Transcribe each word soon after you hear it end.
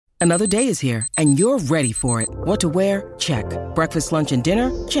Another day is here, and you're ready for it. What to wear? Check. Breakfast, lunch, and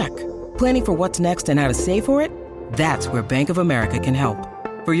dinner? Check. Planning for what's next and how to save for it? That's where Bank of America can help.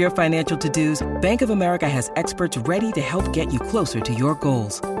 For your financial to-dos, Bank of America has experts ready to help get you closer to your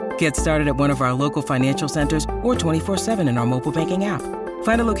goals. Get started at one of our local financial centers or 24/7 in our mobile banking app.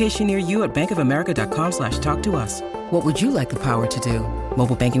 Find a location near you at bankofamerica.com/talktous. What would you like the power to do?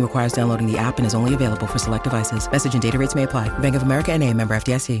 Mobile banking requires downloading the app and is only available for select devices. Message and data rates may apply. Bank of America N.A., member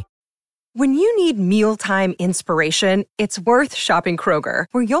FDIC. When you need mealtime inspiration, it's worth shopping Kroger,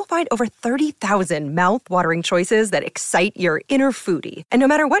 where you'll find over 30,000 mouth-watering choices that excite your inner foodie. And no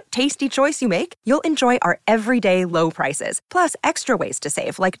matter what tasty choice you make, you'll enjoy our everyday low prices, plus extra ways to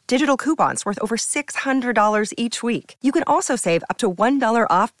save, like digital coupons worth over $600 each week. You can also save up to $1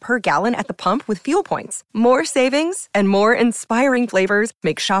 off per gallon at the pump with fuel points. More savings and more inspiring flavors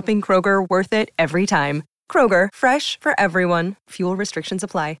make shopping Kroger worth it every time. Kroger, fresh for everyone. Fuel restrictions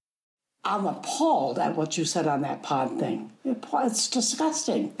apply. I'm appalled at what you said on that pod thing. It's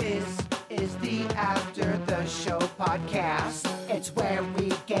disgusting. This is the After the Show podcast. It's where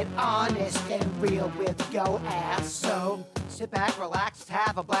we get honest and real with yo ass. So sit back, relax,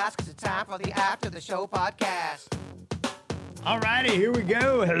 have a blast, because it's time for the After the Show podcast. Alrighty, here we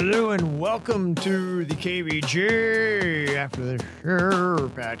go. Hello and welcome to the KVJ After the Show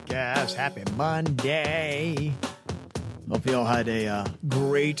podcast. Happy Monday. Hope you all had a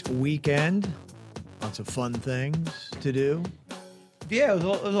great weekend. Lots of fun things to do. Yeah, it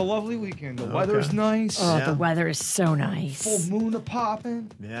was a lovely weekend. The weather's nice. Oh, Yeah. the weather is so nice. Full moon a popping.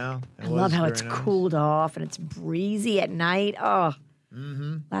 Yeah. I love how it's cooled off and it's breezy at night. Oh,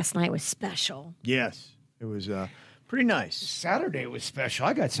 Last night was special. Yes, it was pretty nice. Saturday was special.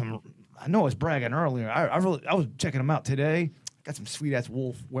 I got some. I know I was bragging earlier. I was checking them out today. Got some sweet ass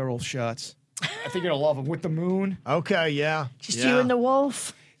werewolf shots. I think you're gonna love them with the moon. Okay, yeah. Just you and the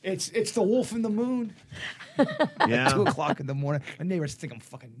wolf. It's the wolf and the moon. Yeah. 2:00 in the morning. My neighbors think I'm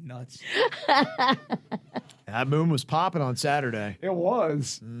fucking nuts. That moon was popping on Saturday. It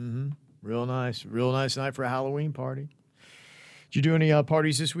was. Real nice night for a Halloween party. Did you do any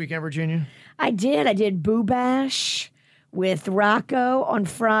parties this weekend, Virginia? I did Boo Bash with Rocco on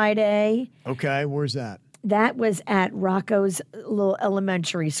Friday. Okay, where's that? That was at Rocco's little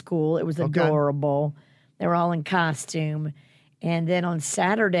elementary school. It was adorable. They were all in costume. And then on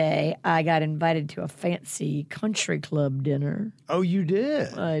Saturday, I got invited to a fancy country club dinner. Oh, you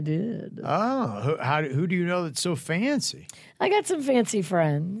did? I did. Oh, who do you know that's so fancy? I got some fancy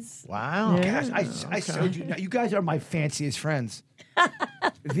friends. Wow. Yeah. Gosh, I showed you. You guys are my fanciest friends.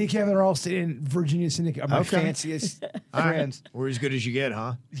 V. Kevin are all sitting. Virginia Syndicate are my fanciest friends. We're as good as you get,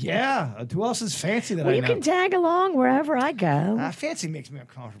 huh? Yeah. Who else is fancy that Well, I you know? can tag along wherever I go. Fancy makes me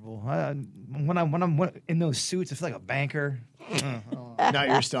uncomfortable. When I'm in those suits, I feel like a banker. Not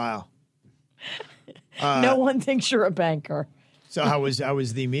your style. No one thinks you're a banker. So how was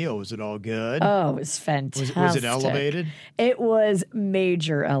the meal? Was it all good? Oh, it was fantastic. Was it elevated? It was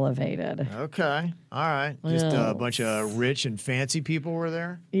major elevated. Okay. All right. Just a bunch of rich and fancy people were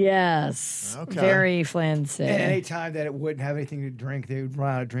there? Yes. Okay. Very fancy. And any time that it wouldn't have anything to drink, they would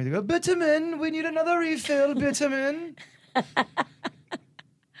run out of drink. They go, Bitumen, we need another refill, Bitumen.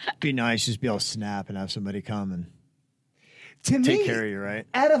 Be nice just be able to snap and have somebody come and To take me, care of you, right?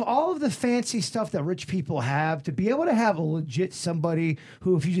 out of all of the fancy stuff that rich people have, to be able to have a legit somebody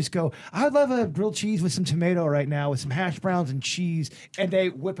who, if you just go, I'd love a grilled cheese with some tomato right now, with some hash browns and cheese, and they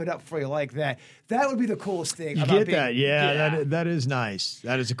whip it up for you like that, that would be the coolest thing. You about get being- that. Yeah, that is nice.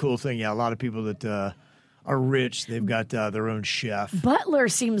 That is a cool thing. Yeah, a lot of people that are rich, they've got their own chef. Butler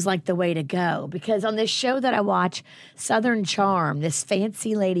seems like the way to go because on this show that I watch, Southern Charm, this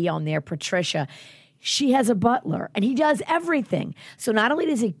fancy lady on there, Patricia, she has a butler and he does everything. So not only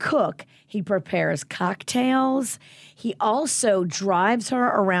does he cook, he prepares cocktails. He also drives her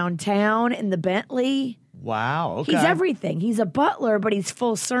around town in the Bentley. Wow. Okay. He's everything. He's a butler, but he's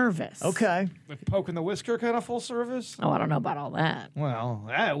full service. Okay. With poking the whisker kind of full service? Oh, I don't know about all that. Well,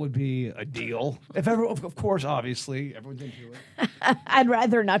 that would be a deal. If ever, of course, obviously, everyone's into it. I'd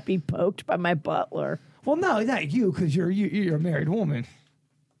rather not be poked by my butler. Well, no, not you, because you're a married woman.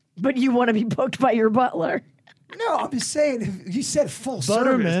 But you want to be poked by your butler. No, I'm just saying, if you said full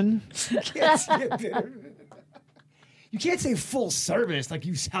service. Butterman. You can't say full service like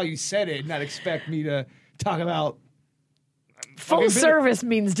how you said it and not expect me to talk about Full service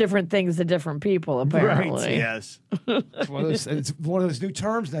means different things to different people, apparently. Right. Yes. It's one of those new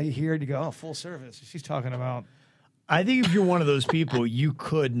terms now you hear it, you go, oh, full service. She's talking about. I think if you're one of those people, you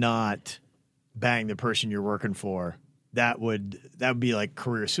could not bang the person you're working for. That would be like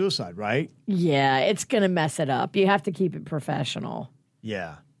career suicide, right? Yeah, it's going to mess it up. You have to keep it professional.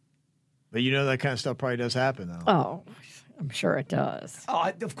 Yeah. But you know that kind of stuff probably does happen, though. Oh, I'm sure it does.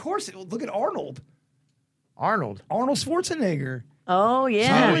 Of course. Look at Arnold. Arnold Schwarzenegger. Oh,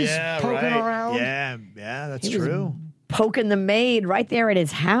 yeah. Always poking around. Yeah, that's He was true. poking the maid right there at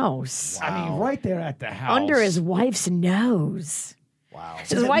his house. I mean, right there at the house. Under his wife's nose. Wow.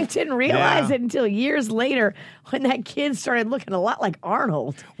 His wife didn't realize Yeah. it until years later when that kid started looking a lot like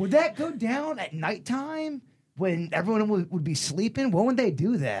Arnold. Would that go down at nighttime when everyone would be sleeping? When would they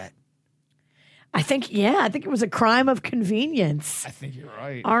do that? I think it was a crime of convenience. I think you're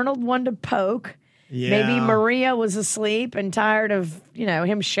right. Arnold wanted to poke. Yeah. Maybe Maria was asleep and tired of,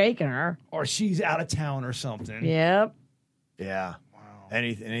 him shaking her. Or she's out of town or something. Yep. Yeah. Wow.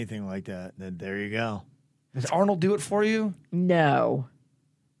 Anything like that. Then there you go. Does Arnold do it for you? No.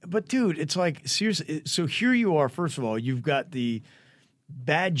 But dude, it's like seriously. So here you are. First of all, you've got the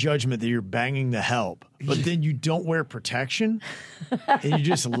bad judgment that you're banging the help, but then you don't wear protection and you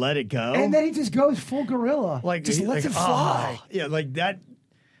just let it go. And then he just goes full gorilla. Like just lets it oh, fly. yeah, like that.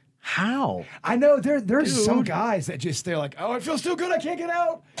 How? I know there's some Dude. guys that they're like, oh, it feels too good, I can't get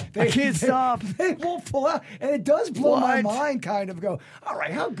out. I can't stop. They won't pull out. And it does blow my What? mind kind of go, all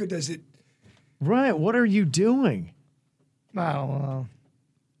right, how good does it? Right. What are you doing? I don't know.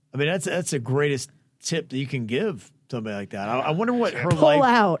 I mean, that's the greatest tip that you can give somebody like that. I wonder what her Pull life.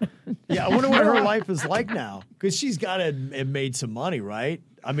 out. Yeah, I wonder what her life is like now, because she's got to have made some money, right?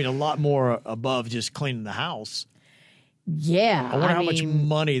 I mean, a lot more above just cleaning the house. Yeah. I wonder how much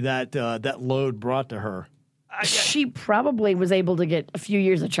money that load brought to her. She probably was able to get a few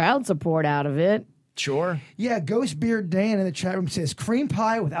years of child support out of it. Sure. Yeah, Ghost Beard Dan in the chat room says cream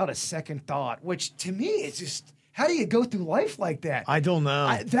pie without a second thought, which to me is just, how do you go through life like that? I don't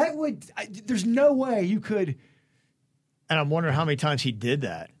know. There's no way you could. And I'm wondering how many times he did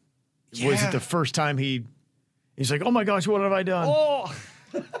that. Was Yeah. it the first time he's like, oh my gosh, what have I done? Oh,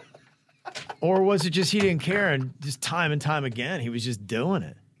 Or was it just he didn't care and just time and time again, he was just doing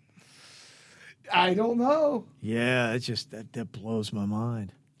it? I don't know. Yeah, it's just, that blows my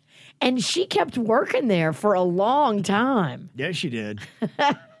mind. And she kept working there for a long time. Yeah, she did.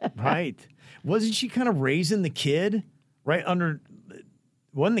 Right. Wasn't she kind of raising the kid right under?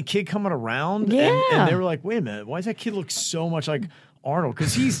 Wasn't the kid coming around? Yeah. And they were like, wait a minute, why does that kid look so much like Arnold?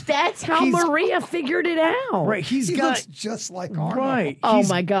 Because That's how he's- Maria figured it out. right. He He's got looks just like Arnold. right. Oh he's-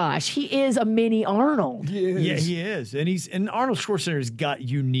 my gosh, he is a mini Arnold. He is. Yeah, he is, and Arnold Schwarzenegger's got a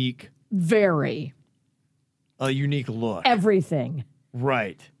unique look. Everything.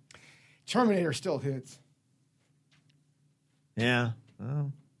 Right. Terminator still hits. Yeah.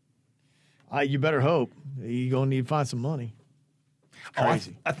 Well, you better hope. You're going to need to find some money.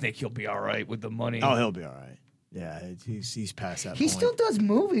 Crazy. I think he'll be all right with the money. Oh, he'll be all right. Yeah, he's past that He point. still does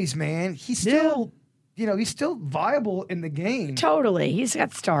movies, man. He's still, he's still viable in the game. Totally. He's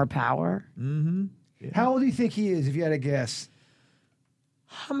got star power. How old do you think he is, if you had to guess?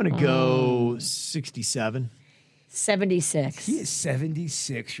 I'm going to go 67. 76. He is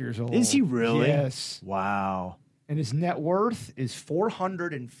 76 years old. Is he really? Yes. Wow. And his net worth is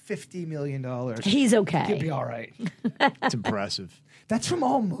 $450 million. He's okay. He'll be all right. It's impressive. That's from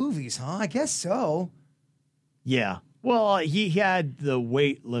all movies, huh? I guess so. Yeah. Well, he had the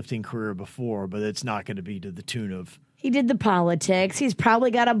weightlifting career before, but it's not going to be to the tune of. He did the politics. He's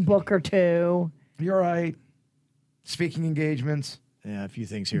probably got a book or two. You're right. Speaking engagements. Yeah, a few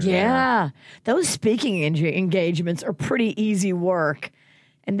things here. and there. Yeah. Those speaking engagements are pretty easy work,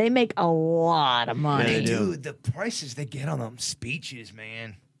 and they make a lot of money. Yeah, they do. Dude, the prices they get on them speeches,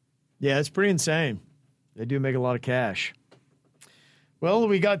 man. Yeah, it's pretty insane. They do make a lot of cash. Well,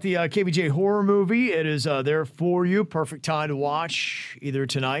 we got the KVJ horror movie. It is there for you. Perfect time to watch either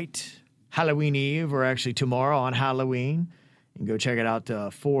tonight, Halloween Eve, or actually tomorrow on Halloween. You can go check it out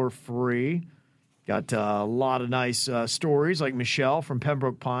for free. Got a lot of nice stories, like Michelle from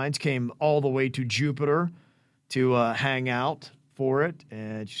Pembroke Pines came all the way to Jupiter to hang out for it.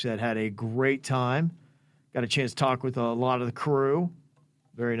 And she said had a great time. Got a chance to talk with a lot of the crew.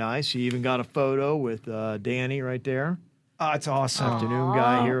 Very nice. She even got a photo with Danny right there. Oh, it's awesome. Afternoon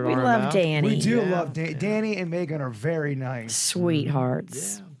guy here at We RMF. love Danny. We do Yeah. love Danny and Megan are very nice.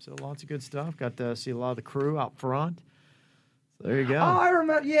 Sweethearts. Yeah, so lots of good stuff. Got to see a lot of the crew out front. So there you go. Oh, I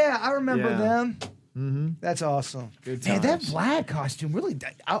remember. Yeah, I remember Yeah. them. Mm-hmm. That's awesome. Good Man, that times. Vlad costume really.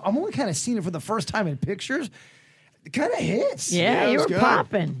 I'm only kind of seeing it for the first time in pictures. It kind of hits. Yeah, it you was were good.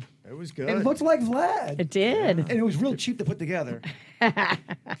 popping. It was good. It looked like Vlad. It did. And it was real cheap to put together. Fuck.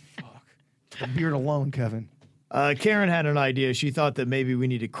 The beard alone, Kevin. Karen had an idea. She thought that maybe we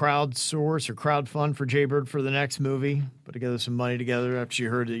need to crowdsource or crowdfund for Jaybird for the next movie. Put together some money together after she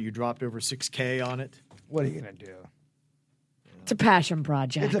heard that you dropped over $6,000 on it. What are you going to do? It's a passion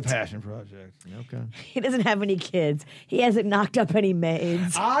project. It's a passion project. Okay. He doesn't have any kids. He hasn't knocked up any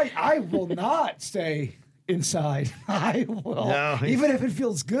maids. I will not stay inside. I will. No, even if it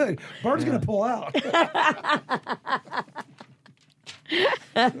feels good. Bird's going to pull out.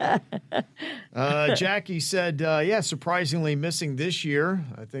 Jackie said, surprisingly missing this year.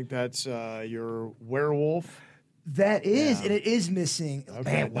 I think that's your werewolf. That is, and it is missing.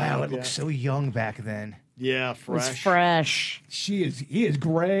 Okay. Man, wow, it Yeah. looks so young back then. Yeah, fresh. It's fresh. He is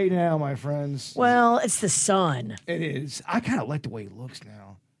gray now, my friends. Well, it's the sun. It is. I kind of like the way he looks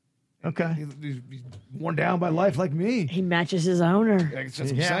now. Okay. He's worn down by life like me. He matches his owner. That's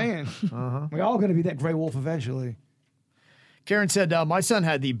what I'm saying. We're all going to be that gray wolf eventually. Karen said, my son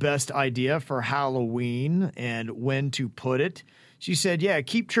had the best idea for Halloween and when to put it. She said,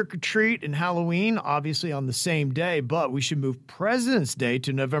 keep trick or treat and Halloween, obviously on the same day, but we should move President's Day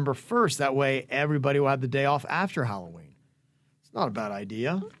to November 1st. That way everybody will have the day off after Halloween. It's not a bad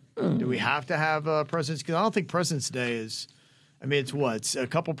idea. Do we have to have President's? Because I don't think President's Day is, it's a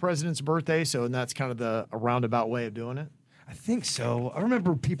couple presidents' birthdays, so that's kind of a roundabout way of doing it. I think so. I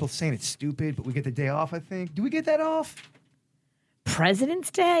remember people saying it's stupid, but we get the day off, I think. Do we get that off?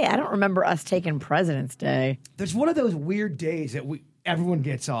 President's Day? I don't remember us taking President's Day. There's one of those weird days that everyone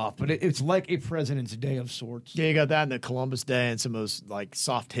gets off, but it's like a President's Day of sorts. Yeah, you got that in the Columbus Day and some of those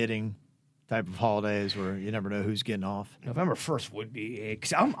soft-hitting type of holidays where you never know who's getting off. November 1st would be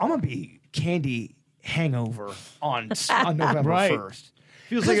because I'm going to be candy hangover on November Right. 1st.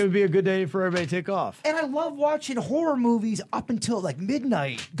 Feels like it would be a good day for everybody to take off. And I love watching horror movies up until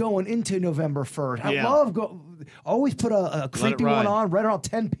midnight going into November 1st. I Yeah. love always put a creepy one ride. on right around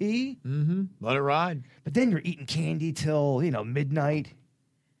 10 p. Let it ride. But then you're eating candy till, midnight.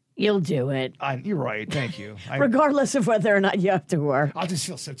 You'll do it. You're right. Thank you. Regardless of whether or not you have to work. I'll just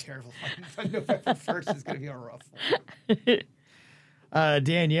feel so terrible. November 1st is going to be a rough one.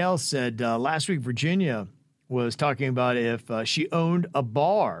 Danielle said last week Virginia was talking about if she owned a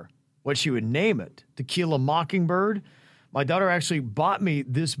bar, what she would name it. Tequila Mockingbird. My daughter actually bought me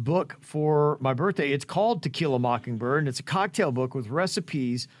this book for my birthday. It's called Tequila Mockingbird, and it's a cocktail book with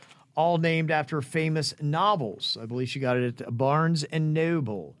recipes all named after famous novels. I believe she got it at Barnes &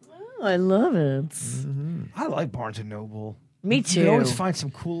 Noble. Oh, I love it. I like Barnes & Noble. Me You too. can always find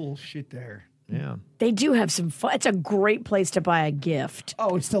some cool shit there. Yeah. They do have some fun. It's a great place to buy a gift.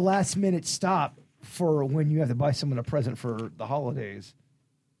 Oh, it's the last minute stop for when you have to buy someone a present for the holidays.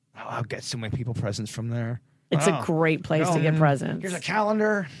 Oh, I'll get so many people presents from there. It's a great place to get presents. Here's a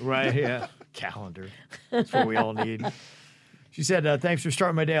calendar. Right, yeah. Calendar. That's what we all need. She said, thanks for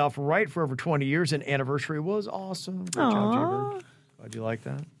starting my day off right for over 20 years, and anniversary was awesome. Great job, Jibber. Glad you like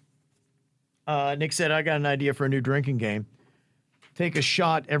that. Nick said, I got an idea for a new drinking game. Take a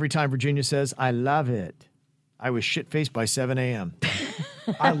shot every time Virginia says, I love it. I was shit-faced by 7 a.m.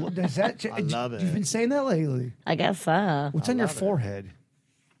 I love it. You've been saying that lately. I guess so. What's on your forehead?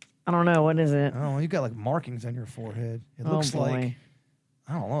 I don't know. What is it? Oh, you got markings on your forehead. It Oh, looks boy. like,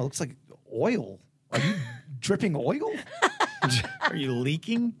 I don't know, it looks like oil. Are you dripping oil? Are you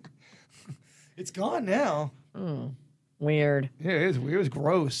leaking? It's gone now. Weird. Yeah, it is weird. It was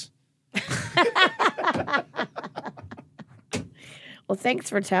gross. Well, thanks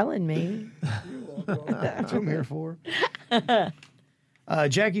for telling me. That's what I'm here for.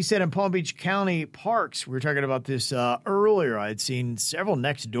 Jackie said in Palm Beach County parks, we were talking about this earlier. I had seen several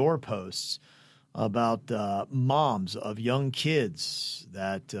next door posts about moms of young kids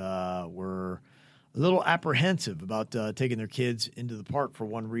that were a little apprehensive about taking their kids into the park for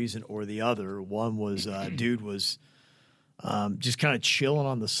one reason or the other. One was dude was just kind of chilling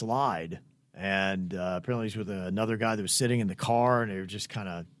on the slide. And apparently he's with another guy that was sitting in the car, and they were just kind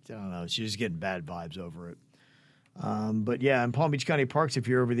of, I don't know, she was getting bad vibes over it. But yeah, in Palm Beach County parks, if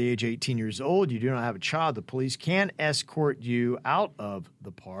you're over the age of 18 years old, you do not have a child, the police can escort you out of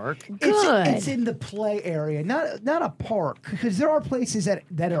the park. Good. It's in the play area, not a park, because there are places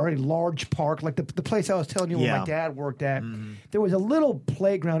that are a large park, like the place I was telling you where my dad worked at. There was a little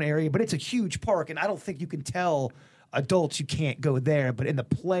playground area, but it's a huge park, and I don't think you can tell adults you can't go there, but in the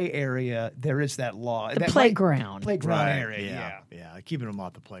play area, there is that law. The playground. Playground area, Yeah, keeping them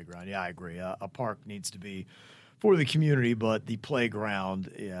off the playground. Yeah, I agree. A park needs to be for the community, but the playground,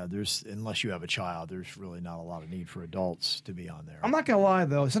 there's, unless you have a child, there's really not a lot of need for adults to be on there. I'm not going to lie,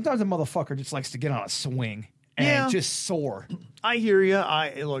 though. Sometimes a motherfucker just likes to get on a swing and just soar. I hear you.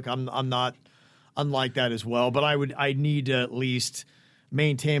 Look, I'm not unlike that as well, but I need to at least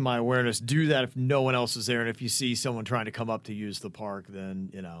maintain my awareness. Do that if no one else is there, and if you see someone trying to come up to use the park,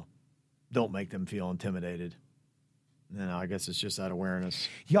 then don't make them feel intimidated. I guess it's just that awareness.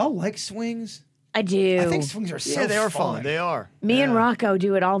 Y'all like swings? I do. I think swings are so they are fun. fun. They are. Me and Rocco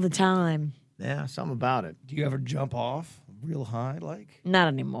do it all the time. Yeah, something about it. Do you ever jump off real high? Like Not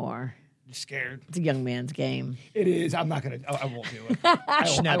anymore. you're scared? It's a young man's game. It is. I'm not gonna. I won't do it. I won't.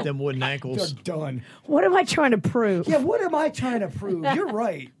 Snap them wooden ankles. They're done. What am I trying to prove? Yeah. What am I trying to prove? You're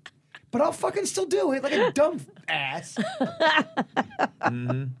right. But I'll fucking still do it like a dumb ass.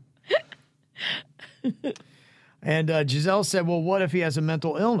 And Giselle said, well, what if he has a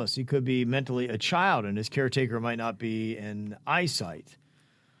mental illness? He could be mentally a child, and his caretaker might not be in eyesight.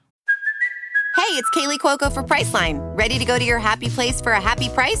 Hey, it's Kaylee Cuoco for Priceline. Ready to go to your happy place for a happy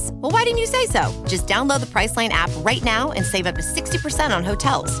price? Well, why didn't you say so? Just download the Priceline app right now and save up to 60% on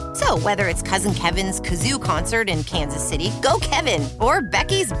hotels. So whether it's Cousin Kevin's Kazoo Concert in Kansas City, go Kevin, or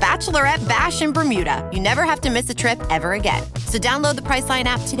Becky's Bachelorette Bash in Bermuda, you never have to miss a trip ever again. So download the Priceline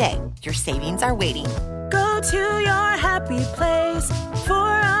app today. Your savings are waiting. Go to your happy place for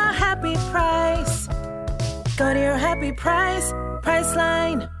a happy price. Go to your happy price,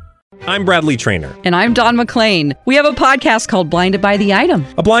 Priceline. I'm Bradley Trainer. And I'm Don McClain. We have a podcast called Blinded by the Item.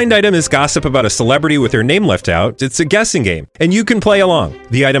 A blind item is gossip about a celebrity with their name left out. It's a guessing game, and you can play along.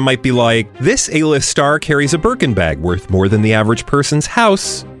 The item might be like, this A-list star carries a Birkin bag worth more than the average person's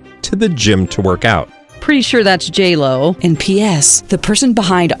house to the gym to work out. Pretty sure that's J-Lo. And P.S. the person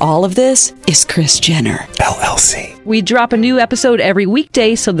behind all of this is Kris Jenner, LLC. We drop a new episode every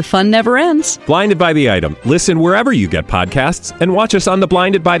weekday so the fun never ends. Blinded by the Item. Listen wherever you get podcasts and watch us on the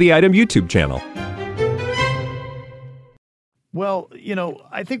Blinded by the Item YouTube channel. Well,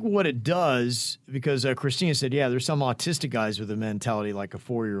 I think what it does, because Christina said, yeah, there's some autistic guys with a mentality like a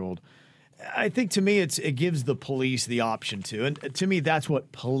 4-year-old. I think to me it gives the police the option to. And to me, that's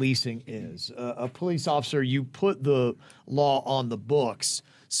what policing is. A police officer, you put the law on the books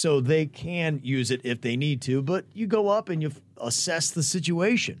so they can use it if they need to. But you go up and you assess the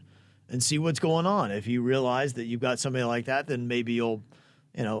situation and see what's going on. If you realize that you've got somebody like that, then maybe you'll,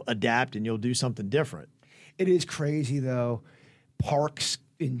 adapt and you'll do something different. It is crazy, though. Parks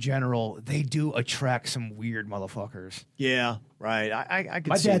in general, they do attract some weird motherfuckers. Yeah, right. I could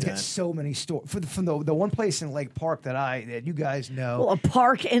My see dad's that. got so many stories. From the one place in Lake Park that you guys know. Well, a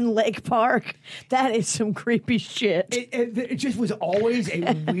park in Lake Park, that is some creepy shit. It just was always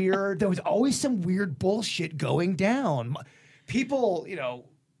a weird, there was always some weird bullshit going down. People,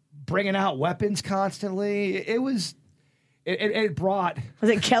 bringing out weapons constantly. It brought. Was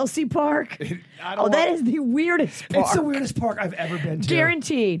it Kelsey Park? That is the weirdest park. It's the weirdest park I've ever been to.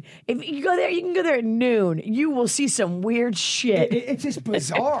 Guaranteed. If you go there, you can go there at noon. You will see some weird shit. It's just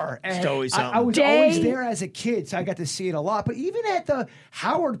bizarre. It's always something. I was always there as a kid, so I got to see it a lot. But even at the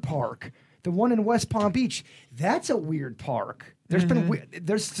Howard Park, the one in West Palm Beach, that's a weird park. There's been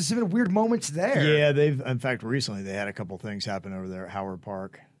weird moments there. Yeah, in fact, recently they had a couple things happen over there at Howard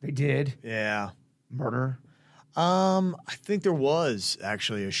Park. They did. Yeah. Murder. I think there was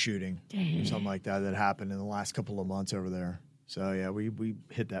actually a shooting or something like that happened in the last couple of months over there. So, yeah, we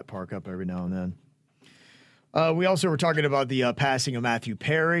hit that park up every now and then. We also were talking about the passing of Matthew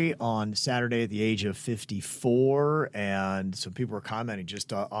Perry on Saturday at the age of 54, and some people were commenting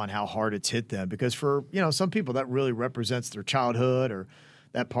just on how hard it's hit them because for, some people that really represents their childhood or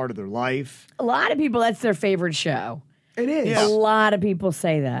that part of their life. A lot of people, that's their favorite show. It is. Yeah. A lot of people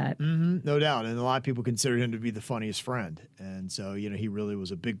say that. Mm-hmm, no doubt. And a lot of people consider him to be the funniest friend. And so, he really was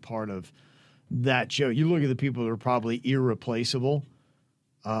a big part of that show. You look at the people that are probably irreplaceable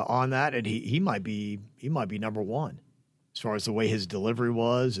on that, and he might be number one as far as the way his delivery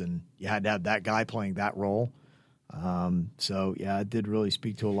was, and you had to have that guy playing that role. So, yeah, it did really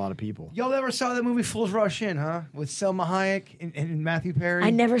speak to a lot of people. Y'all ever saw that movie Fools Rush In, huh? With Selma Hayek and Matthew Perry?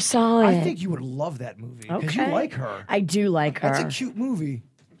 I never saw it. I think you would love that movie because you like her. I do like her. That's a cute movie.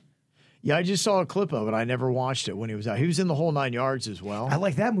 Yeah, I just saw a clip of it. I never watched it when he was out. He was in The Whole Nine Yards as well. I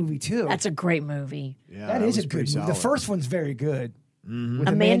like that movie, too. That's a great movie. Yeah, that is a was good pretty movie. The solid. first one's very good. Mm-hmm. With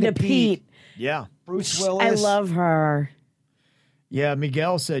Amanda Peet. Yeah. Bruce Willis. I love her. Yeah,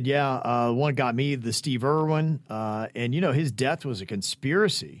 Miguel said, one got me, the Steve Irwin, and, his death was a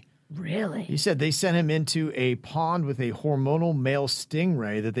conspiracy. Really? He said they sent him into a pond with a hormonal male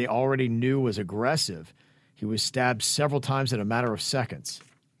stingray that they already knew was aggressive. He was stabbed several times in a matter of seconds.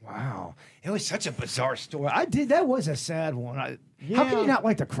 Wow. It was such a bizarre story. That was a sad one. How can you not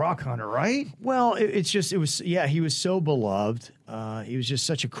like the Croc Hunter, right? Well, he was so beloved. He was just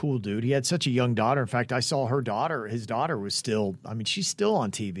such a cool dude. He had such a young daughter. In fact, I saw his daughter was still, she's still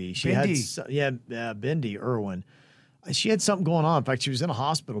on TV. Bindi Irwin. She had something going on. In fact, she was in a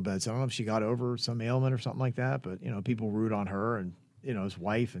hospital bed. So I don't know if she got over some ailment or something like that. But, people root on her and, his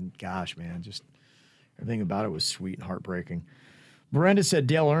wife. And gosh, man, just everything about it was sweet and heartbreaking. Brenda said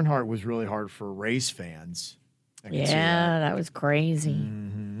Dale Earnhardt was really hard for race fans. I can see that was crazy.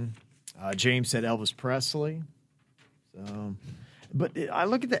 James said Elvis Presley. So, but I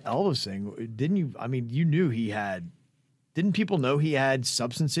look at the Elvis thing. Didn't you? I mean, you knew he had. Didn't people know he had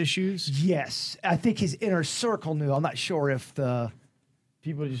substance issues? Yes, I think his inner circle knew. I'm not sure if the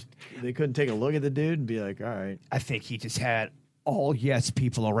people they couldn't take a look at the dude and be like, all right. I think he just had all yes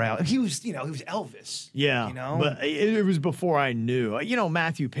people around. He was, he was Elvis. Yeah, but it was before I knew.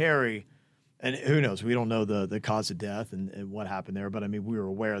 Matthew Perry, and who knows? We don't know the cause of death and what happened there. But I mean, we were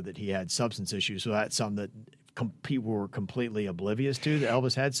aware that he had substance issues. So that's something that people were completely oblivious to. That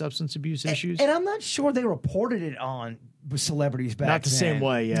Elvis had substance abuse issues. And I'm not sure they reported it on celebrities back then. Not the same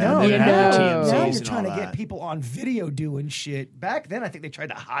way, yeah. No, now you're trying to get get people on video doing shit. Back then, I think they tried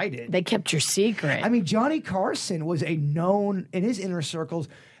to hide it. They kept your secret. I mean, Johnny Carson was a known, in his inner circles,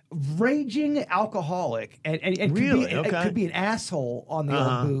 raging alcoholic. And Really? could be an asshole on the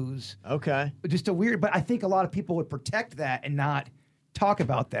old booze. Okay. Just a weird, but I think a lot of people would protect that and not talk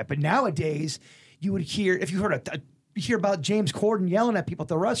about that. But nowadays, you would hear, if you heard you hear about James Corden yelling at people at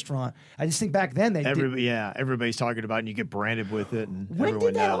the restaurant. I just think back then everybody's talking about it and you get branded with it and when everyone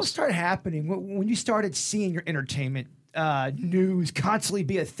did that knows. all start happening? When you started seeing your entertainment news constantly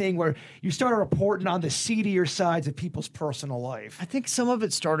be a thing where you started reporting on the seedier sides of people's personal life? I think some of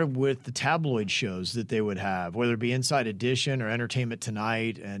it started with the tabloid shows that they would have, whether it be Inside Edition or Entertainment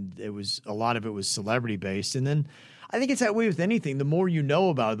Tonight, and a lot of it was celebrity based. And then I think it's that way with anything. The more you know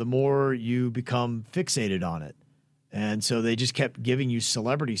about it, the more you become fixated on it. And so they just kept giving you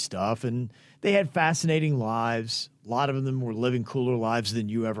celebrity stuff, and they had fascinating lives. A lot of them were living cooler lives than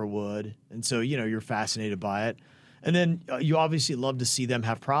you ever would. And so, you're fascinated by it. And then you obviously love to see them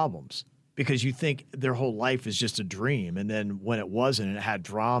have problems because you think their whole life is just a dream. And then when it wasn't and it had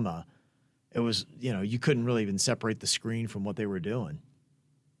drama, it was, you couldn't really even separate the screen from what they were doing.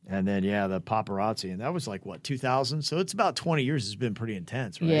 And then, the paparazzi. And that was like, 2000? So it's about 20 years. It's been pretty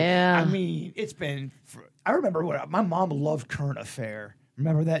intense, right? Yeah. I mean, it's been... I remember my mom loved Current Affair.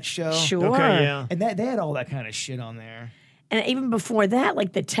 Remember that show? Sure. Okay, yeah. And they had all that kind of shit on there. And even before that,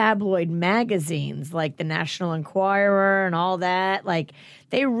 like the tabloid magazines, like the National Enquirer and all that, like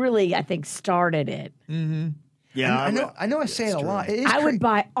they really, I think, started it. Mm-hmm. Yeah. I know I say it a lot. I would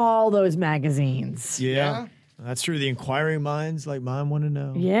buy all those magazines. Yeah. That's true. The inquiring minds like mine want to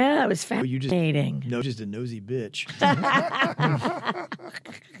know. Yeah, it was fascinating. Just a nosy bitch.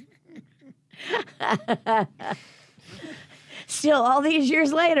 Still, all these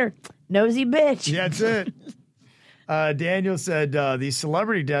years later, nosy bitch. Yeah, that's it. Daniel said, the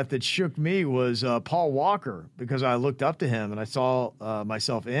celebrity death that shook me was Paul Walker because I looked up to him and I saw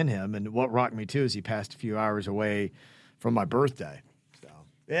myself in him. And what rocked me, too, is he passed a few hours away from my birthday. So,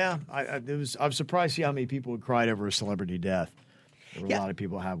 yeah, I was surprised to see how many people had cried over a celebrity death. There were a lot of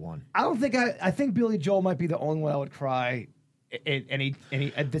people have one. I think Billy Joel might be the only one I would cry. That's the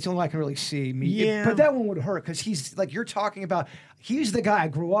only one I can really see. But that one would hurt because he's like you're talking about. He's the guy I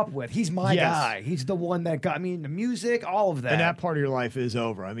grew up with. He's my guy. He's the one that got me into music, all of that. And that part of your life is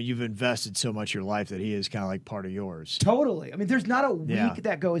over. I mean, you've invested so much of your life that he is kind of like part of yours. Totally. I mean, there's not a week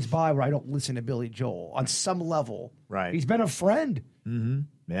that goes by where I don't listen to Billy Joel on some level. Right. He's been a friend. Mm-hmm.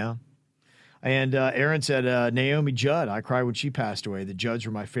 Yeah. And Aaron said, Naomi Judd, I cried when she passed away. The Judds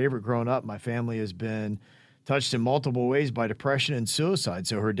were my favorite growing up. My family has been touched in multiple ways by depression and suicide,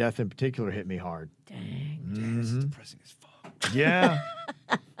 so her death in particular hit me hard. Dang. This is depressing as fuck. Yeah.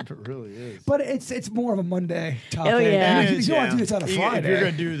 It really is. But it's more of a Monday topic. Oh, yeah. You don't want to do this on a Friday. If you're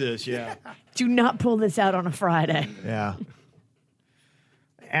going to do this, yeah. Do not pull this out on a Friday. Yeah.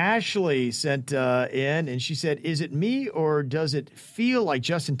 Ashley sent in, and she said, is it me or does it feel like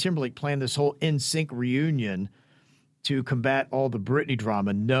Justin Timberlake planned this whole NSYNC reunion to combat all the Britney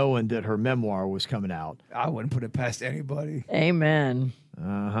drama, knowing that her memoir was coming out? I wouldn't put it past anybody. Amen.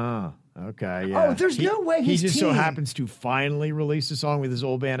 Uh-huh. Okay, yeah. Oh, there's no way he his just team... so happens to finally release a song with his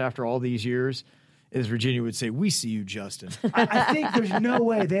old band after all these years. As Virginia would say, we see you, Justin. I think there's no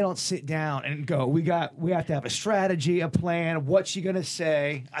way they don't sit down and go, we have to have a strategy, a plan, what's she going to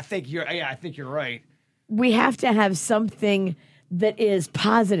say? I think you're right. We have to have something that is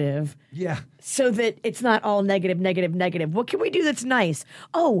positive. Yeah. So that it's not all negative, negative, negative. What can we do that's nice?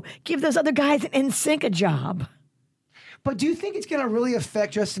 Oh, give those other guys in NSYNC a job. But do you think it's going to really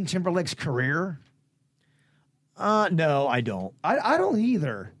affect Justin Timberlake's career? No, I don't. I don't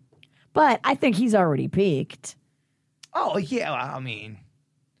either. But I think he's already peaked. Oh, yeah, I mean.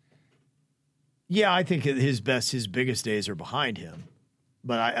 Yeah, I think his biggest days are behind him.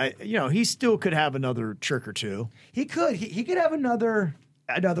 But he still could have another trick or two. He could. He could have another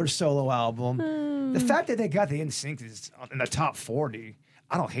another solo album. The fact that they got the NSYNC is in the top 40,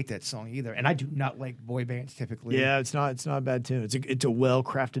 I don't hate that song either. And I do not like boy bands typically. Yeah, it's not a bad tune. It's a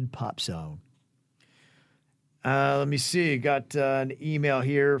well-crafted pop song. Let me see. Got an email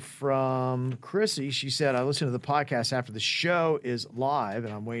here from Chrissy. She said, I listened to the podcast after the show is live,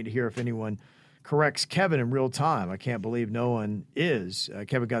 and I'm waiting to hear if anyone corrects Kevin in real time. I can't believe no one is.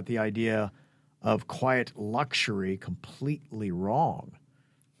 Kevin got the idea of quiet luxury completely wrong.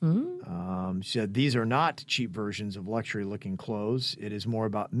 She said, these are not cheap versions of luxury-looking clothes. It is more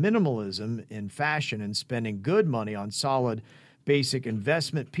about minimalism in fashion and spending good money on solid basic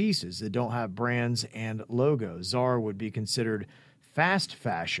investment pieces that don't have brands and logos. Zara would be considered fast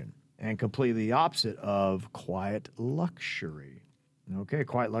fashion and completely the opposite of quiet luxury. Okay,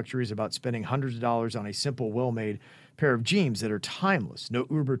 quiet luxury is about spending hundreds of dollars on a simple, well-made pair of jeans that are timeless. No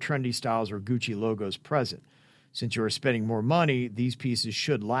uber trendy styles or Gucci logos present. Since you are spending more money, these pieces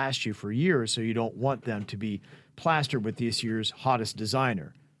should last you for years, so you don't want them to be plastered with this year's hottest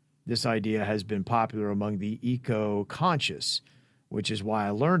designer. This idea has been popular among the eco-conscious, which is why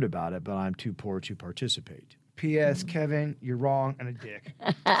I learned about it, but I'm too poor to participate. P.S. Kevin, you're wrong and a dick.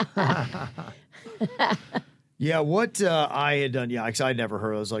 Yeah, what I had done, because I'd never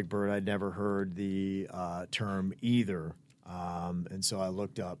heard, I was like Bert, I'd never heard the term either. And so I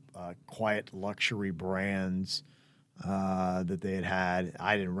looked up quiet luxury brands that they had.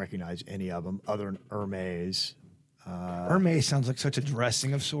 I didn't recognize any of them other than Hermes. Hermes sounds like such a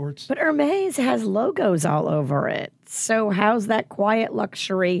dressing of sorts. But Hermes has logos all over it. So how's that quiet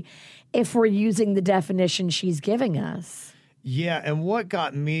luxury if we're using the definition she's giving us? Yeah, and what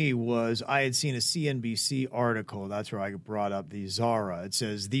got me was I had seen a CNBC article. That's where I brought up the Zara. It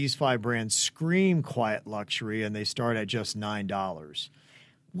says, these 5 brands scream quiet luxury, and they start at just $9.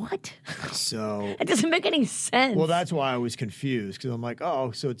 What? So it doesn't make any sense. Well, that's why I was confused, because I'm like, oh,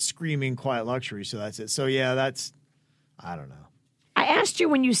 so it's screaming quiet luxury, so that's it. So, yeah, I don't know. I asked you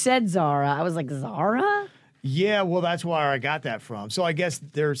when you said Zara. I was like, Zara? Yeah, well, that's where I got that from. So I guess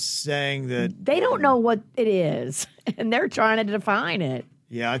they're saying that they don't know what it is, and they're trying to define it.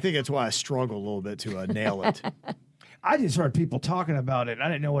 Yeah, I think that's why I struggle a little bit to nail it. I just heard people talking about it. I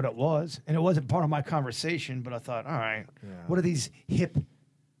didn't know what it was, and it wasn't part of my conversation, but I thought, all right, what are these hip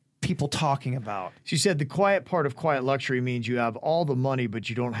people talking about? She said the quiet part of quiet luxury means you have all the money, but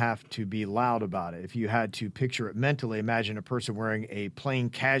you don't have to be loud about it. If you had to picture it mentally, imagine a person wearing a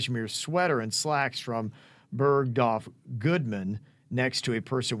plain cashmere sweater and slacks from Bergdorf Goodman next to a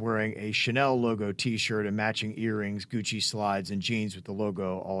person wearing a Chanel logo T-shirt and matching earrings, Gucci slides, and jeans with the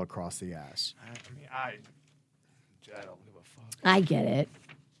logo all across the ass. I don't give a fuck. I get it.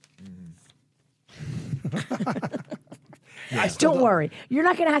 Mm-hmm. Don't worry. You're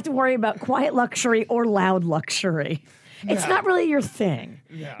not going to have to worry about quiet luxury or loud luxury. It's not really your thing.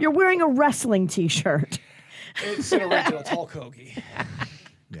 No. You're wearing a wrestling T-shirt. It's an original. It's Hulk Hogan.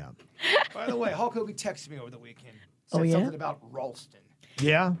 Yeah. By the way, Hulk Hogan texted me over the weekend. Oh, Said yeah? something about Ralston.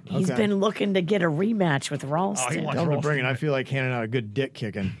 Yeah? He's Okay. been looking to get a rematch with Ralston. wants Tell him to bring it. Ralston. I feel like handing out a good dick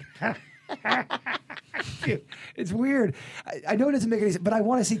kicking. It's weird. I know it doesn't make any sense, but I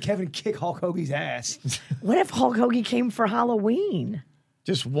want to see Kevin kick Hulk Hogan's ass. What if Hulk Hogan came for Halloween?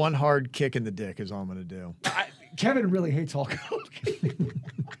 Just one hard kick in the dick is all I'm going to do. Kevin really hates Hulk Hogan.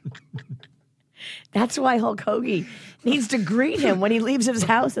 That's why Hulk Hogan needs to greet him when he leaves his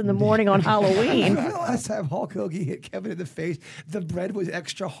house in the morning on Halloween. The last time Hulk Hogan hit Kevin in the face, the bread was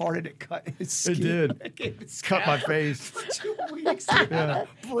extra hard and it cut his skin. It did. It gave his Cut my scab face. for 2 weeks.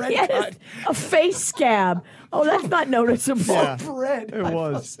 Bread Yes, cut. a face scab. Oh, that's not noticeable. Yeah. Bread. It I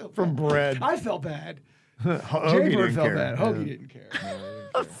was felt so from bad. bread. I felt bad. Hoagie Jay didn't Bird felt care. bad. Hoagie Yeah. didn't care.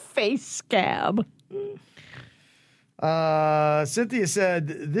 A face scab. Cynthia said,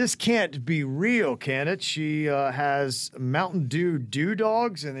 this can't be real, can it? She has Mountain Dew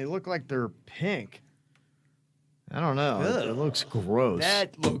dogs, and they look like they're pink. I don't know. It looks gross.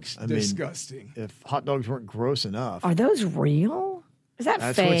 That looks I mean, disgusting. if hot dogs weren't gross enough. Are those real? Is that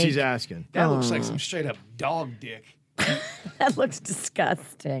That's fake? what she's asking. That looks like some straight up dog dick. That looks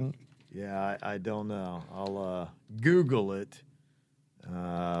disgusting. Yeah, I don't know. I'll Google it.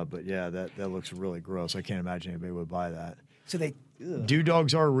 But yeah, that looks really gross. I can't imagine anybody would buy that. So they. Dew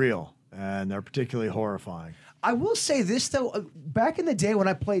dogs are real, and they're particularly horrifying. I will say this, though. Back in the day when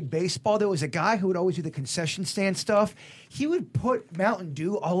I played baseball, there was a guy who would always do the concession stand stuff. He would put Mountain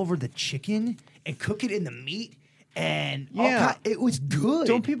Dew all over the chicken and cook it in the meat. And it was good.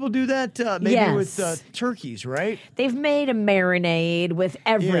 Don't people do that maybe Yes. with turkeys, right? They've made a marinade with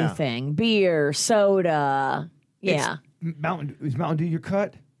everything. Beer, soda. Yeah. Is Mountain Dew your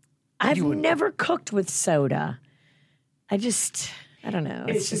cut? I've never cooked with soda. I don't know.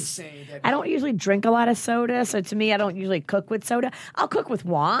 It's just insane. I don't usually drink a lot of soda, so to me, I don't usually cook with soda. I'll cook with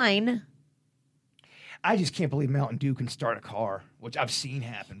wine. I just can't believe Mountain Dew can start a car, which I've seen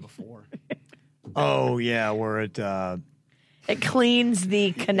happen before. Oh, yeah, where it... It cleans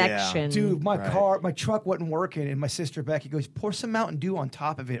the connection. Dude, my truck wasn't working, and my sister Becky goes, pour some Mountain Dew on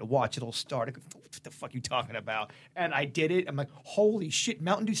top of it, watch, it'll start. I go, what the fuck are you talking about? And I did it. I'm like, holy shit,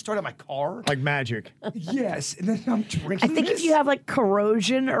 Mountain Dew started my car? Like magic. Yes, and then I'm drinking I think if you have like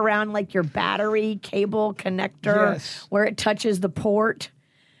corrosion around like your battery cable connector where it touches the port,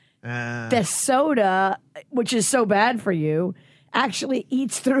 the soda, which is so bad for you, actually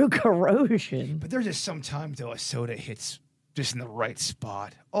eats through corrosion. But there's just sometimes, though, a soda hits just in the right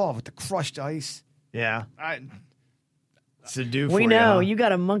spot. Oh, with the crushed ice. Yeah. It's a do for we know. You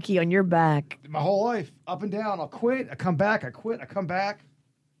got a monkey on your back. My whole life, up and down. I'll quit. I come back. I quit. I come back.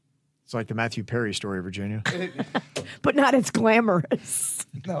 It's like the Matthew Perry story, Virginia. But not as glamorous.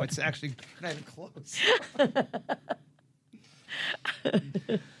 No, it's actually not even close.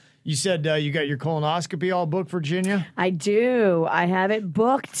 You said you got your colonoscopy all booked, Virginia? I do. I have it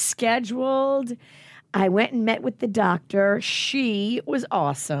booked, scheduled. I went and met with the doctor. She was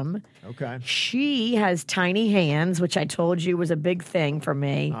awesome. Okay. She has tiny hands, which I told you was a big thing for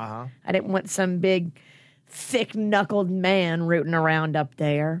me. Uh-huh. I didn't want some big, thick-knuckled man rooting around up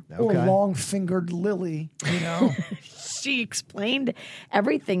there. Okay. Or long-fingered Lily, you know? She explained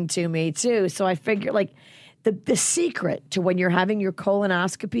everything to me, too. So I figured, like, the secret to when you're having your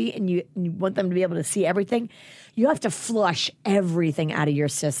colonoscopy and you want them to be able to see everything, you have to flush everything out of your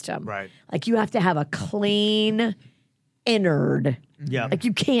system. Right. Like you have to have a clean innard. Yeah. Like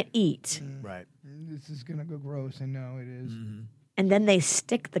you can't eat. Right. This is going to go gross. I know it is. Mm-hmm. And then they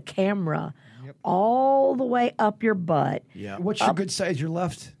stick the camera all the way up your butt. Yeah. What's your good side? Is your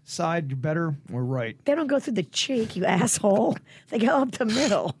left side your better or right? They don't go through the cheek, you asshole. They go up the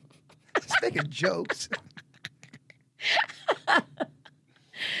middle. Just making jokes.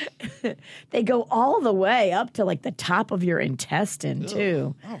 They go all the way up to like the top of your intestine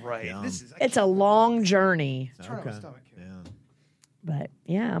too. All right. It's a long journey. Okay. Yeah. But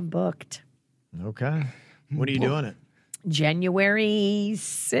yeah, I'm booked. Okay. When are you doing it? January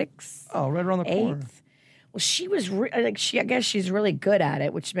 6th. Oh, right around the corner. 8th. Well, she was I guess she's really good at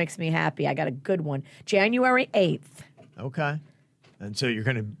it, which makes me happy. I got a good one. January 8th. Okay. And so you're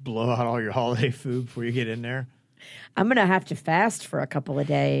going to blow out all your holiday food before you get in there? I'm going to have to fast for a couple of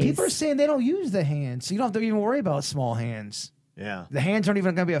days. People are saying they don't use the hands, so you don't have to even worry about small hands. Yeah. The hands aren't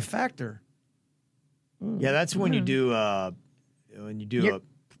even going to be a factor. Yeah, that's when you do the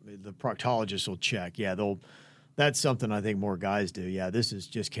proctologist will check. Yeah, that's something I think more guys do. Yeah, this is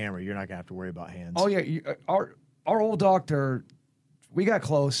just camera. You're not going to have to worry about hands. Oh yeah, our old doctor, we got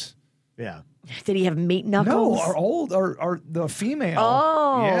close. Yeah. Did he have meat knuckles? No, the female.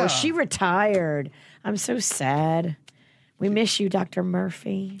 Oh, yeah. she retired. I'm so sad. We miss you, Dr.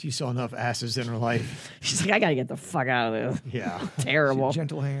 Murphy. She saw enough asses in her life. She's like, I got to get the fuck out of this. Yeah. Terrible.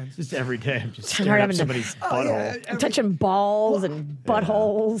 Gentle hands. Just every day, I'm just Tired staring having at to- somebody's butthole. I'm touching balls and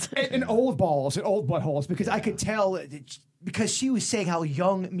buttholes. And old balls and old buttholes, because I could tell because she was saying how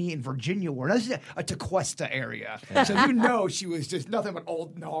young me and Virginia were. That's a Tequesta area. So you know she was just nothing but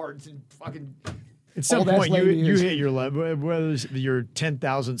old nards and fucking. At some old-ass point, you ladies. hit your whether it's your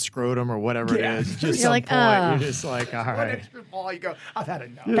 10,000th scrotum or whatever Yeah. it is. Just You're some like, point, you're just like, all One right, extra ball, you go, I've had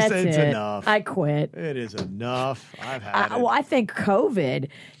enough. Just- That's it's it. enough. I quit. It is enough. I've had it. Well, I think COVID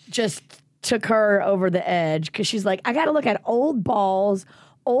just took her over the edge because she's like, I got to look at old balls,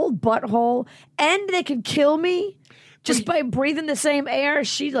 old butthole, and they could kill me just by breathing the same air.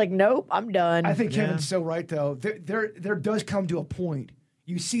 She's like, nope, I'm done. I think Kevin's so right, though. There does come to a point.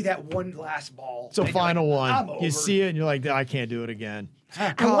 You see that one last ball. It's a final I'm one. over. You see it, and you're like, I can't do it again.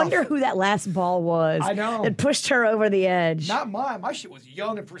 I wonder who that last ball was. I know. It pushed her over the edge. Not mine. My shit was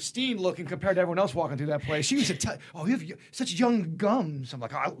young and pristine looking compared to everyone else walking through that place. She used to tell, oh, you have such young gums. I'm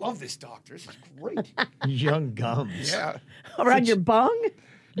like, oh, I love this doctor. This is great. Young gums. Yeah. Around your bung?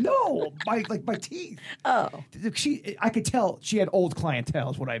 No, my teeth. Oh. I could tell she had old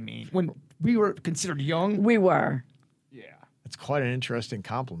clientele is what I mean. When we were considered young. We were. Yeah. It's quite an interesting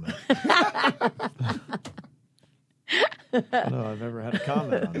compliment. I don't know I've ever had a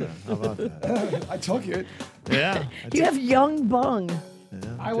comment on that. How about that? I took it. Yeah. You have young bung.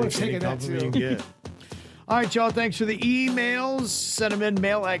 I would have Take any taken that compliment too. you can get. All right, y'all. Thanks for the emails. Send them in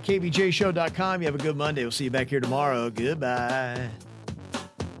mail@kvjshow.com. You have a good Monday. We'll see you back here tomorrow. Goodbye.